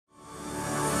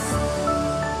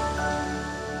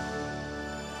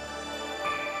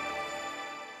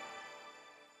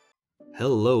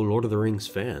Hello Lord of the Rings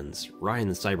fans, Ryan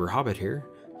the Cyber Hobbit here,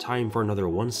 time for another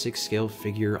 1/6 scale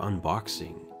figure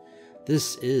unboxing.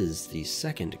 This is the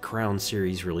second Crown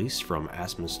Series release from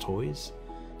Asmus Toys,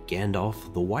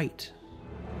 Gandalf the White.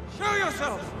 Show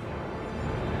yourself!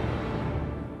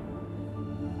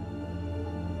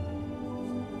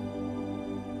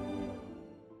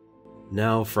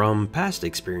 Now from past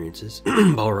experiences,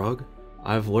 Balrog,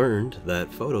 I've learned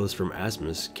that photos from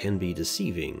Asmus can be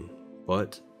deceiving,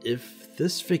 but if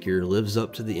this figure lives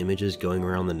up to the images going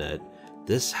around the net,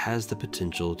 this has the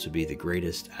potential to be the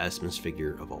greatest Asmus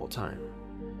figure of all time.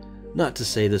 Not to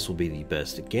say this will be the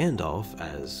best Gandalf,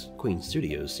 as Queen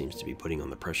Studios seems to be putting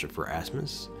on the pressure for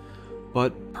Asmus,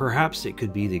 but perhaps it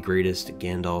could be the greatest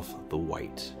Gandalf the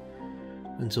White,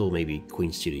 until maybe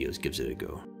Queen Studios gives it a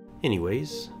go.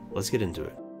 Anyways, let's get into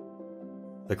it.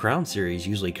 The Crown Series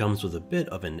usually comes with a bit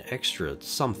of an extra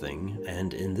something,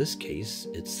 and in this case,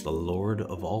 it's the Lord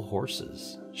of all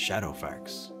Horses,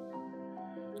 Shadowfax.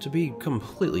 To be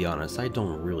completely honest, I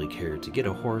don't really care to get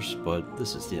a horse, but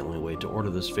this is the only way to order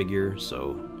this figure,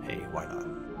 so hey, why not?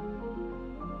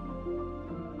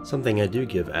 Something I do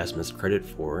give Asmus credit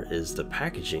for is the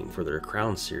packaging for their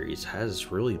Crown Series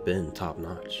has really been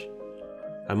top-notch.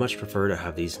 I much prefer to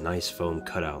have these nice foam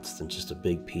cutouts than just a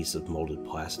big piece of molded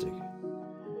plastic.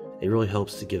 It really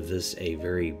helps to give this a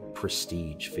very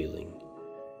prestige feeling,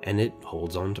 and it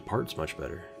holds on to parts much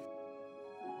better.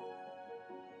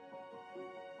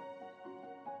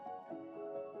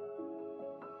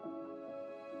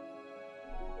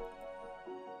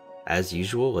 As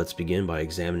usual, let's begin by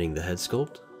examining the head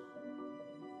sculpt.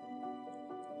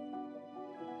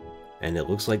 And it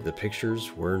looks like the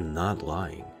pictures were not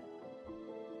lying.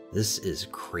 This is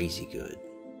crazy good.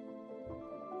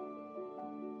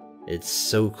 It's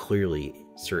so clearly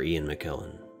Sir Ian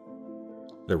McKellen.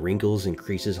 The wrinkles and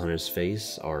creases on his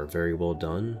face are very well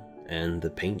done, and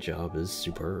the paint job is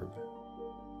superb.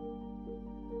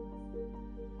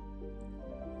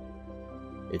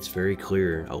 It's very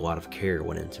clear a lot of care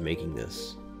went into making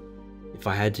this. If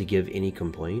I had to give any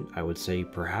complaint, I would say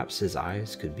perhaps his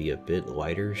eyes could be a bit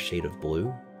lighter shade of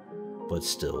blue, but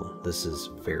still, this is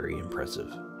very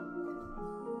impressive.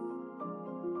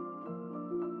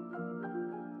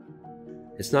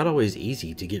 It's not always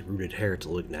easy to get rooted hair to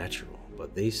look natural,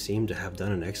 but they seem to have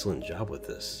done an excellent job with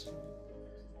this.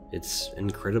 It's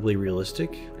incredibly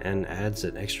realistic and adds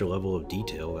an extra level of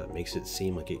detail that makes it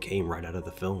seem like it came right out of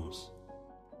the films.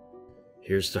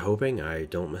 Here's to hoping I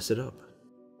don't mess it up.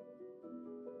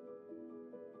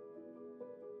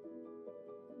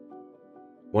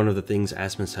 One of the things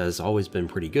Asmus has always been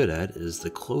pretty good at is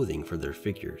the clothing for their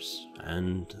figures,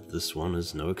 and this one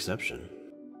is no exception.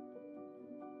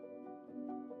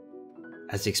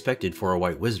 As expected for a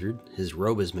white wizard, his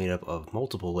robe is made up of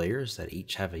multiple layers that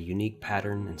each have a unique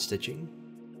pattern and stitching.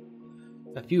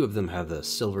 A few of them have the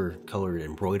silver-colored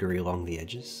embroidery along the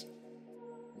edges.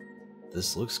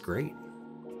 This looks great.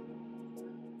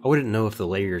 I wouldn't know if the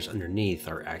layers underneath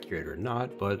are accurate or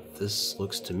not, but this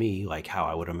looks to me like how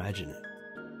I would imagine it.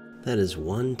 That is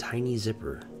one tiny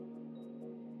zipper.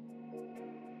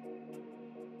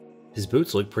 His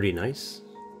boots look pretty nice.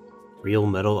 Real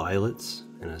metal eyelets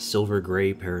and a silver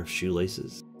gray pair of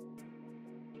shoelaces.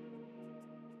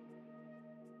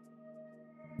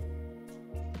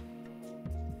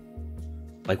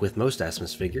 Like with most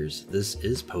Asmus figures, this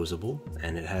is posable,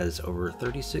 and it has over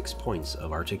 36 points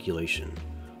of articulation,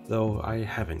 though I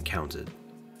haven't counted.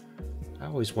 I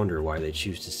always wonder why they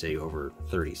choose to say over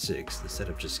 36 instead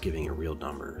of just giving a real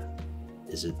number.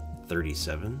 Is it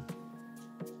 37?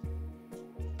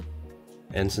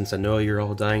 And since I know you're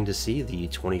all dying to see the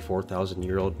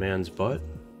 24,000-year-old man's butt,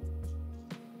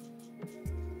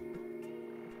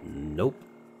 nope,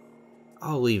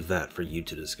 I'll leave that for you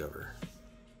to discover.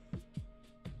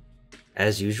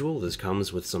 As usual, this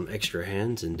comes with some extra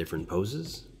hands in different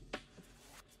poses.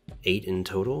 8 in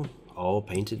total, all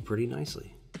painted pretty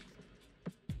nicely.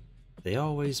 They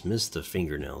always miss the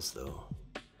fingernails though.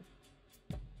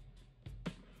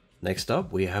 Next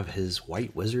up, we have his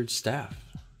white wizard staff.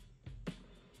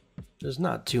 There's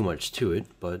not too much to it,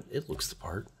 but it looks the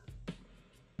part.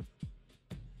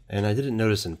 And I didn't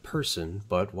notice in person,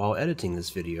 but while editing this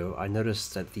video, I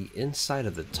noticed that the inside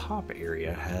of the top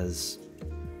area has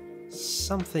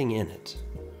something in it.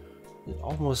 It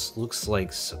almost looks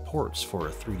like supports for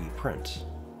a 3D print.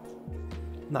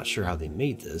 I'm not sure how they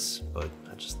made this, but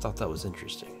I just thought that was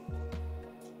interesting.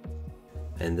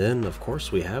 And then, of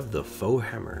course, we have the faux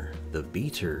hammer, the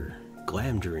beater,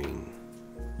 glamdring,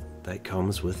 that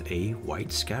comes with a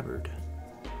white scabbard.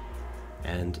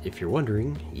 And if you're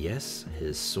wondering, yes,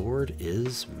 his sword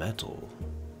is metal.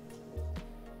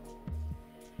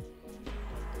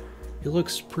 It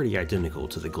looks pretty identical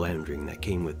to the glamdring that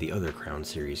came with the other Crown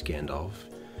Series Gandalf,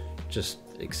 just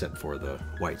except for the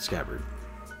white scabbard.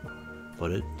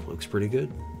 But it looks pretty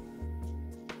good.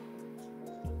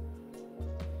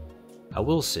 I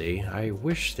will say, I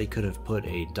wish they could have put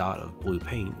a dot of blue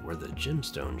paint where the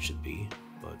gemstone should be,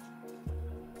 but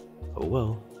oh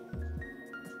well.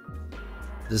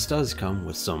 This does come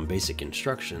with some basic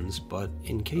instructions, but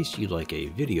in case you'd like a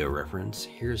video reference,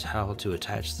 here's how to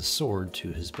attach the sword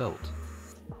to his belt.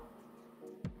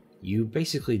 You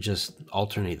basically just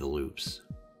alternate the loops.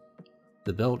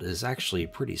 The belt is actually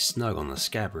pretty snug on the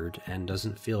scabbard and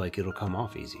doesn't feel like it'll come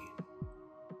off easy,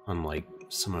 unlike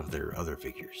some of their other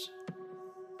figures.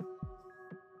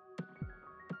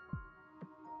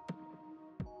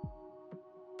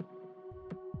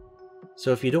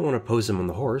 So if you don't want to pose him on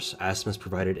the horse, Asmus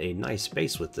provided a nice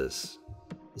base with this.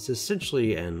 It's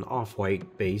essentially an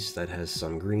off-white base that has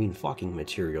some green flocking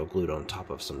material glued on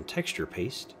top of some texture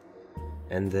paste,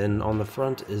 and then on the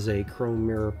front is a chrome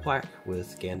mirror plaque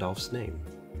with Gandalf's name.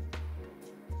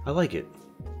 I like it.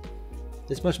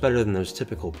 It's much better than those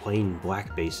typical plain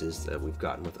black bases that we've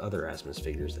gotten with other Asmus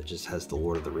figures that just has the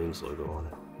Lord of the Rings logo on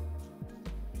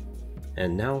it.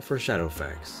 And now for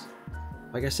Shadowfax.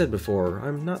 Like I said before,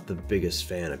 I'm not the biggest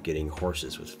fan of getting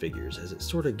horses with figures, as it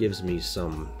sort of gives me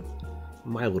some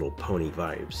My Little Pony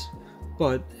vibes.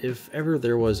 But if ever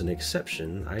there was an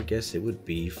exception, I guess it would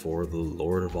be for the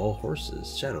Lord of all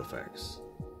horses, Shadowfax.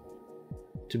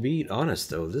 To be honest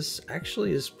though, this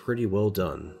actually is pretty well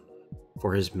done.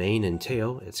 For his mane and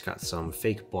tail, it's got some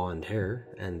fake blonde hair,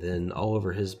 and then all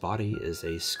over his body is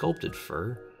a sculpted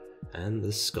fur, and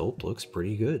this sculpt looks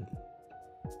pretty good.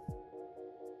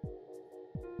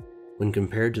 When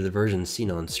compared to the version seen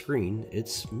on screen,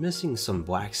 it's missing some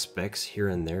black specks here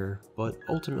and there, but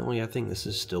ultimately I think this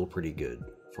is still pretty good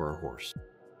for a horse.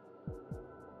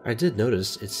 I did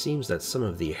notice it seems that some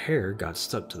of the hair got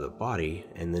stuck to the body,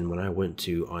 and then when I went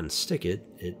to unstick it,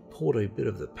 it pulled a bit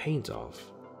of the paint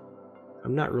off.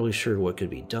 I'm not really sure what could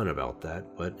be done about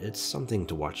that, but it's something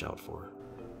to watch out for.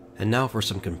 And now for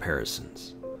some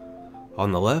comparisons.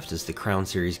 On the left is the Crown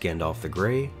Series Gandalf the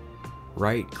Grey,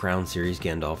 right Crown Series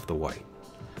Gandalf the White.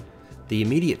 The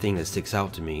immediate thing that sticks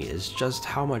out to me is just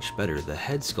how much better the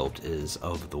head sculpt is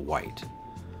of the White.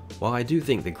 While I do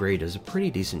think the Grey does a pretty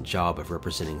decent job of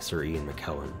representing Sir Ian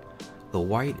McKellen, the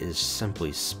White is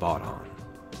simply spot on.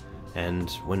 And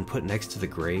when put next to the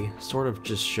Grey, sort of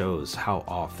just shows how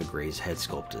off the Grey's head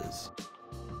sculpt is.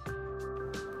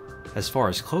 As far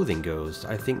as clothing goes,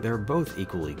 I think they're both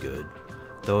equally good.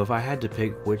 Though if I had to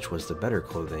pick which was the better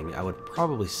clothing, I would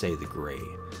probably say the Grey.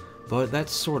 But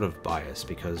that's sort of biased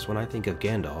because when I think of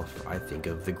Gandalf, I think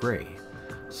of the Grey.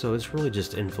 So it's really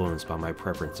just influenced by my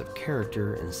preference of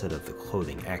character instead of the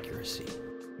clothing accuracy.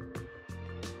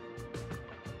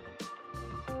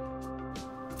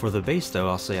 For the base though,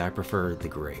 I'll say I prefer the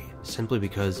Grey, simply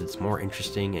because it's more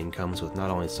interesting and comes with not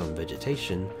only some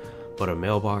vegetation, but a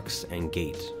mailbox and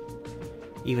gate,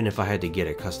 even if I had to get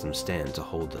a custom stand to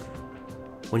hold them.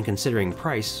 When considering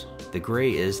price, the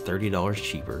Grey is $30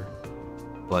 cheaper,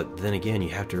 but then again you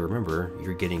have to remember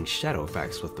you're getting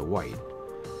Shadowfax with the White.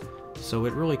 So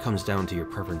it really comes down to your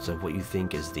preference of what you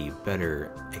think is the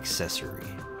better accessory.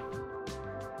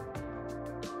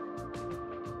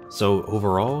 So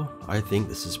overall, I think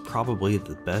this is probably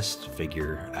the best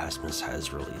figure Asmus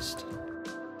has released.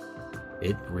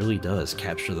 It really does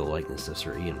capture the likeness of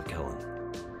Sir Ian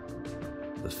McKellen.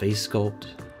 The face sculpt,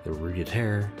 the rooted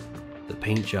hair, the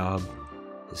paint job,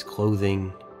 his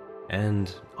clothing,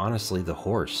 and honestly the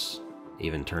horse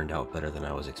even turned out better than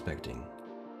I was expecting.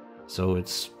 So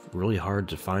it's really hard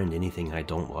to find anything I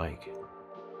don't like.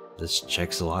 This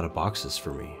checks a lot of boxes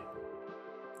for me.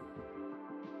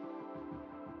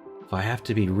 If I have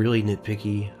to be really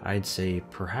nitpicky, I'd say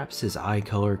perhaps his eye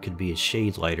color could be a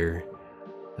shade lighter.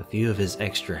 A few of his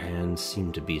extra hands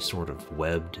seem to be sort of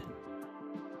webbed.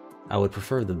 I would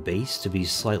prefer the base to be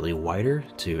slightly wider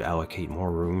to allocate more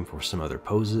room for some other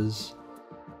poses,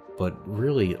 but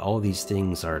really all these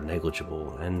things are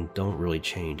negligible and don't really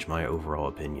change my overall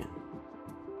opinion.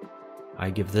 I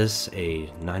give this a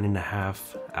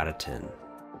 9.5 out of 10.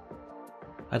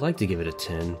 I'd like to give it a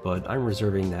 10, but I'm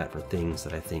reserving that for things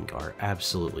that I think are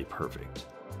absolutely perfect.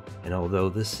 And although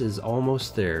this is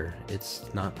almost there,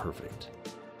 it's not perfect.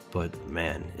 But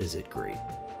man, is it great.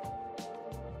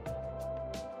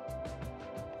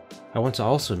 I want to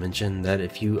also mention that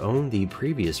if you own the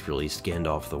previous released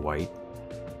Gandalf the White,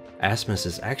 Asmus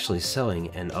is actually selling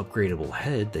an upgradable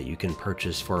head that you can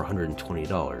purchase for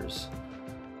 $120.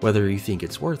 Whether you think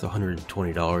it's worth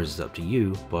 $120 is up to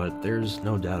you, but there's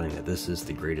no doubting that this is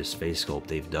the greatest face sculpt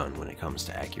they've done when it comes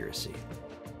to accuracy.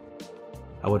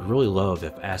 I would really love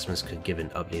if Asmus could give an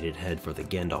updated head for the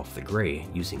Gandalf the Grey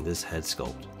using this head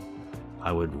sculpt.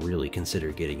 I would really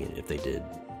consider getting it if they did.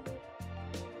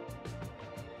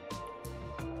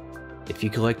 If you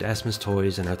collect Asmus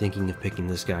toys and are thinking of picking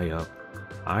this guy up,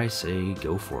 I say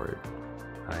go for it.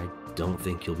 I don't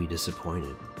think you'll be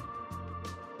disappointed.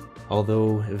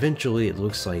 Although eventually it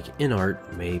looks like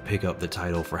InArt may pick up the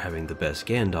title for having the best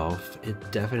Gandalf,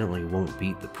 it definitely won't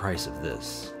beat the price of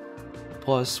this.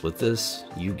 Plus, with this,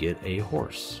 you get a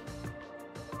horse.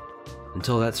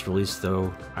 Until that's released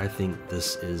though, I think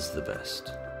this is the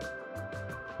best.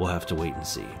 We'll have to wait and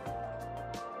see.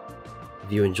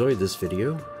 If you enjoyed this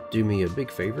video, do me a big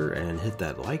favor and hit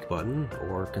that like button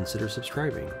or consider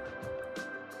subscribing.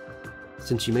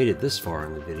 Since you made it this far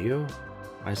in the video,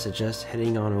 I suggest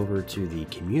heading on over to the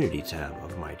community tab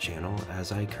of my channel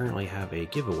as I currently have a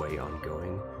giveaway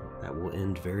ongoing that will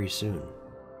end very soon.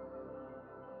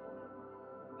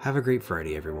 Have a great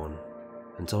Friday everyone.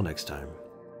 Until next time,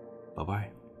 bye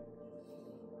bye.